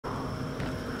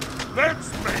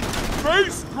That's me!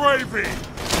 Face gravy!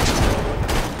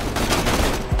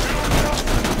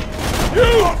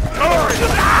 You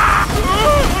die!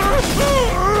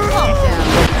 Calm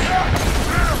down.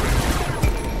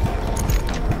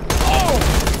 Oh!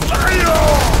 Lay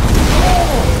off!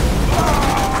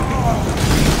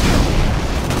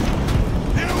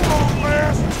 You won't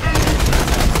last too!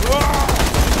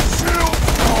 Shield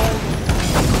stone!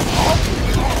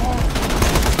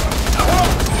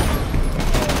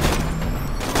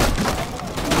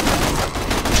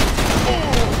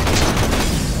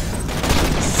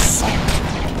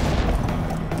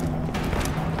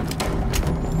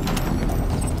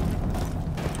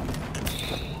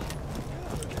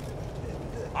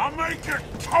 I'll make it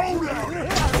cold out here!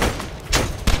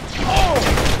 Oh!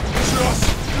 Just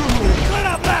Could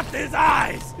have left his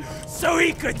eyes so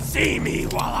he could see me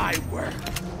while I work.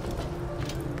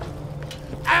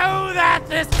 Oh, that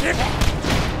this chick.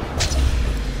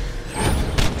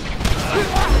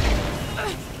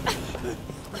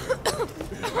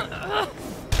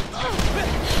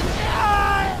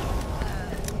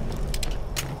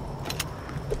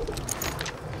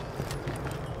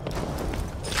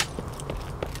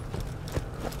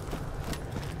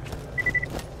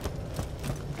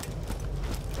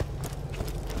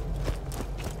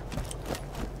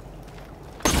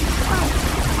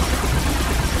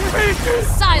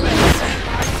 Silence!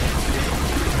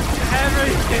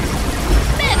 Everything.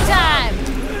 Bedtime!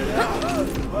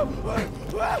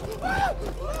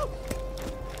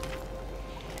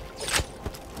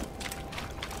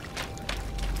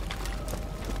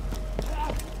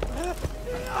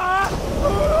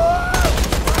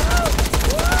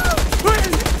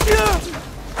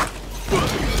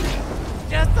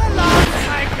 Just a long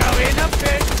psycho in a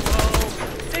fishbowl,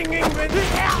 singing with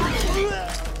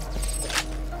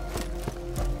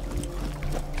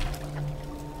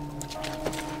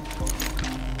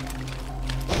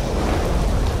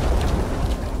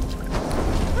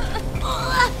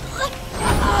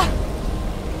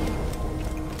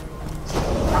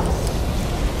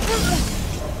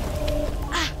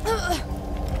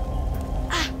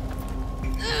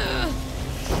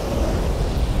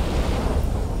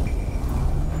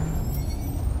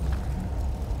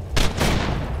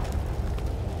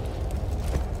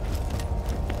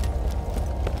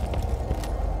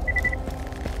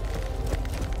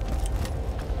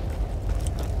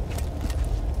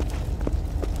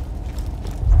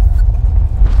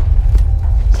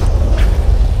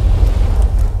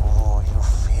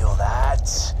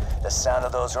sound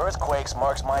of those earthquakes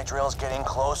marks my drills getting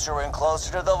closer and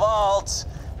closer to the vault.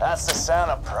 That's the sound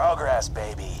of progress,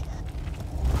 baby.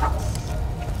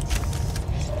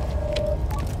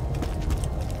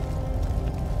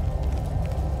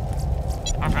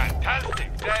 A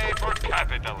fantastic day for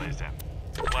capitalism.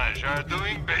 Pleasure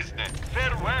doing business.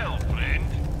 Farewell, friend.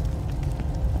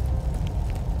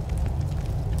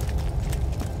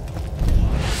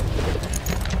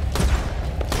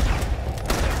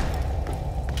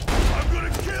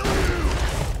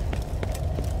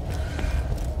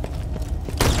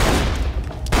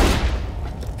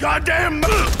 Goddamn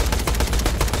move!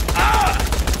 Ah!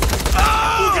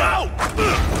 Ah! Look out!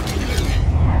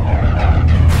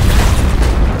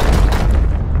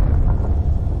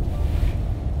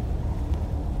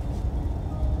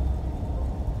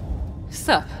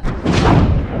 Sup?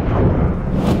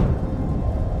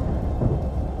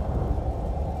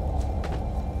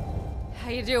 How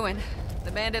you doing?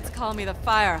 The bandits call me the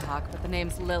Firehawk, but the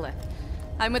name's Lilith.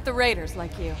 I'm with the Raiders,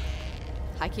 like you.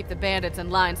 I keep the bandits in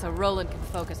line so Roland can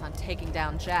focus on taking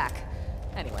down Jack.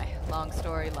 Anyway, long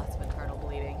story, lots of internal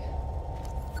bleeding.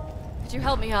 Could you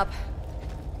help me up?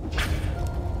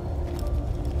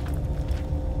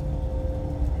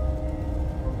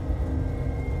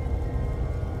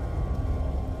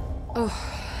 Oh,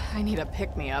 I need a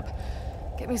pick-me-up.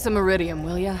 Get me some iridium,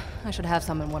 will ya? I should have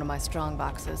some in one of my strong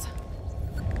boxes.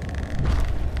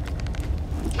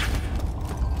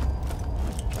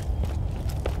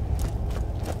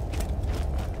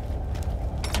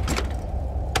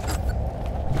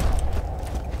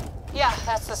 Yeah,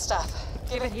 that's the stuff.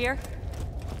 Give it here.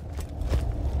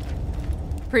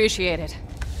 Appreciate it.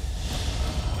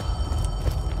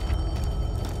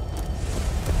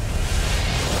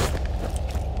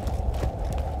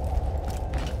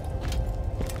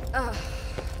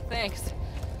 Thanks.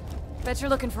 Bet you're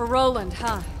looking for Roland,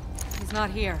 huh? He's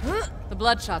not here. The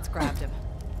Bloodshots grabbed him.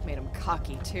 Made him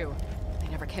cocky, too. They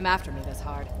never came after me this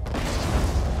hard.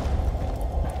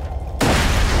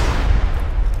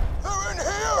 They're in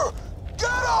here! Get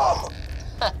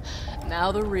them!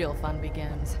 Now the real fun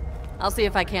begins. I'll see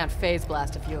if I can't phase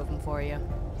blast a few of them for you.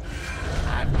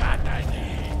 I've got the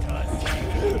key to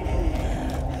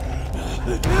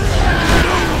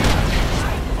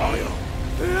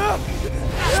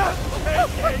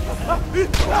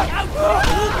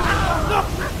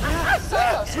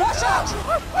Psychos, rush out!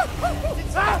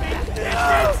 It's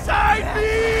inside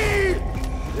me!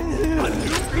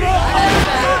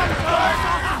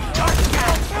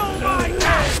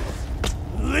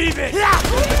 Leave it!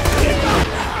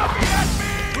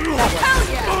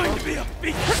 It's going to be a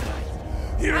feast!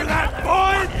 Hear that,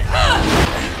 boys?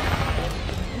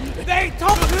 They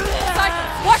told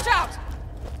Psychos, watch out!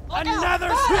 another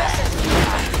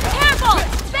Careful!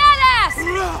 Badass!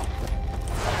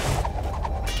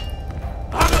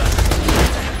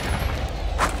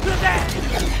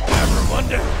 Ever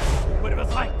wonder what it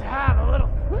was like to have a little...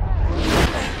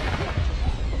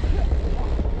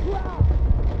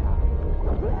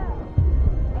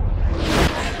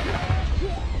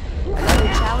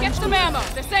 Get some ammo!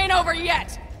 This ain't over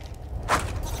yet!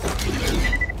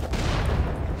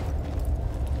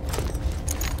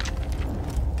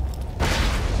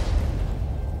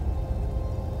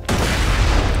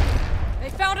 They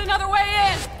found another way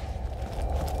in!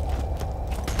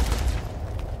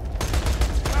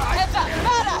 Heads up,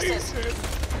 badasses!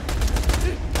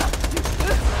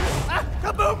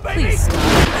 Kaboom, baby! Please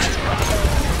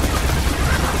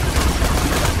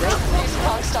These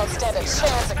punks don't stand a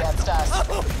chance against us.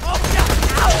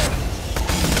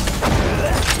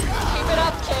 Keep it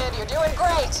up, kid. You're doing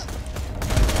great.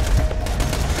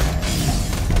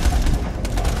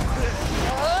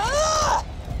 Ah!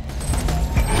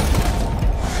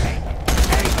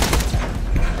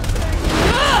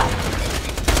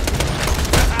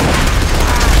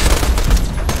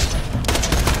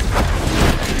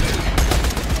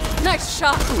 Nice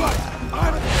shot!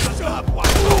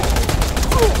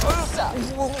 Sup?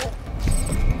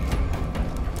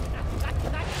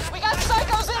 We got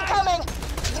psychos incoming!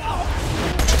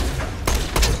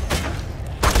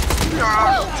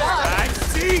 Well done! I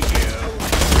see you!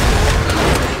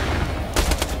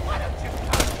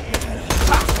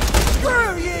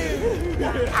 Screw you!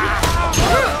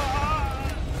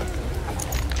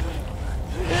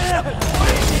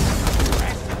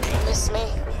 Miss me?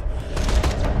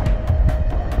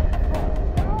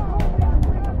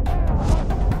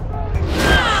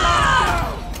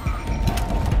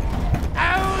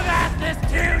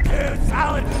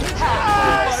 Solid.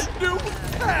 Pass. My new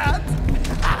hat.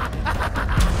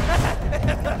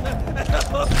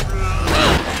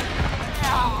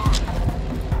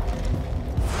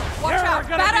 Watch out! You're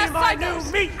gonna Badass be my psychos!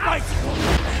 new meat bicycle.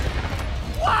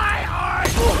 Why are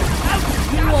you?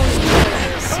 You won't enjoy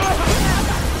this.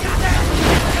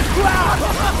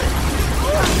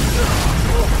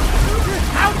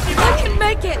 I can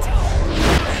make it!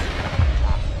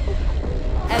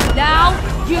 And now,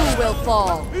 you will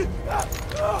fall.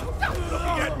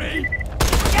 Looking at me.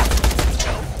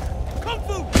 Kung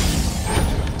Fu.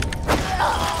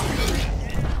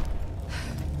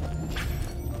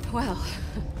 Well,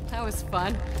 that was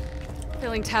fun.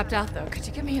 Feeling tapped out, though. Could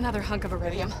you give me another hunk of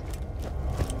iridium?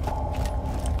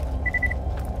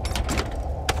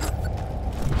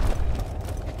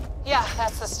 Yeah,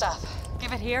 that's the stuff.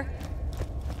 Give it here.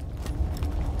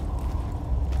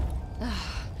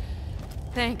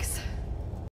 Thanks.